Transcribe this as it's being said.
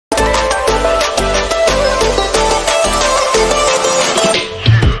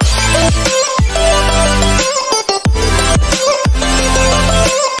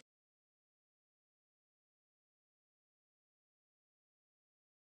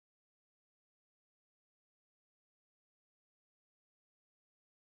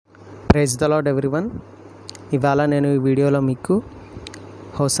Praise the lord everyone. ఇవాళ నేను ఈ వీడియోలో మీకు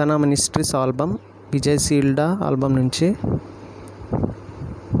హోసానా మినిస్ట్రీస్ ఆల్బమ్ విజయశీల్డా ఆల్బమ్ నుంచి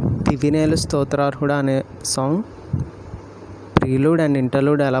దివినేలు స్తోత్రార్హుడ అనే సాంగ్ ప్రీలుడ్ అండ్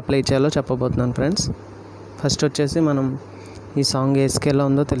ఇంటర్లూడ్ ఎలా ప్లే చేయాలో చెప్పబోతున్నాను ఫ్రెండ్స్. ఫస్ట్ వచ్చేసి మనం ఈ సాంగ్ ఏ స్కేల్లో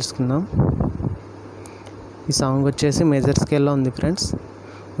ఉందో తెలుసుకుందాం. ఈ సాంగ్ వచ్చేసి మేజర్ స్కేల్లో ఉంది ఫ్రెండ్స్.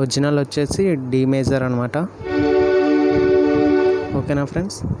 ఒరిజినల్ వచ్చేసి డి మేజర్ అనమాట. ఓకేనా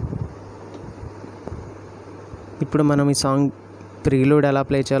ఫ్రెండ్స్, ఇప్పుడు మనం ఈ సాంగ్ ప్రీలూడ్ ఎలా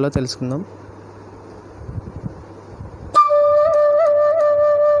ప్లే చేయాలో తెలుసుకుందాం.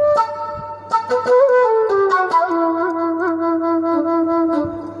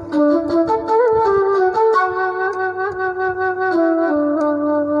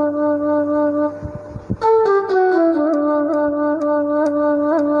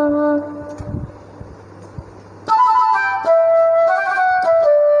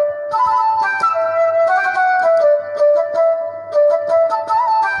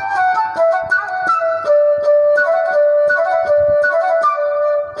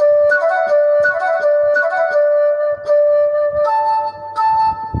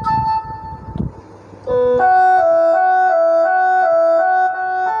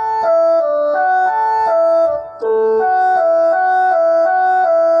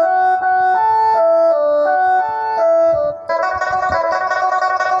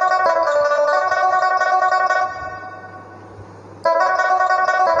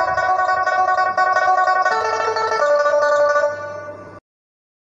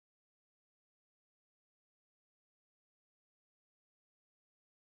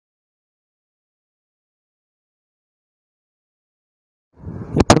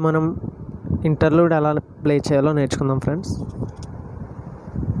 ఇప్పుడు మనం ఇంటర్లూడ్ ఎలా ప్లే చేయాలో నేర్చుకుందాం friends.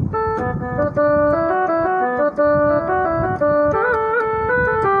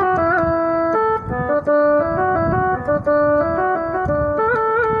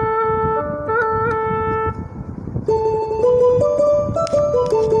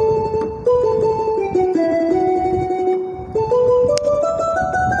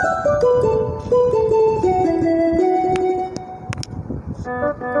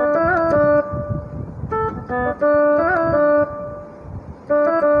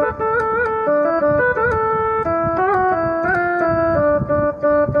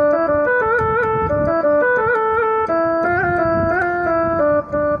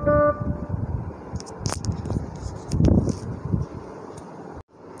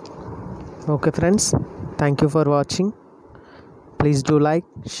 Okay friends, thank you for watching. Please do like,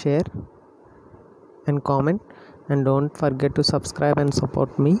 share and comment, and don't forget to subscribe and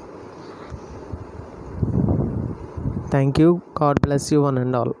support me. Thank you. God bless you one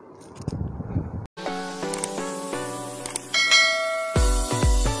and all.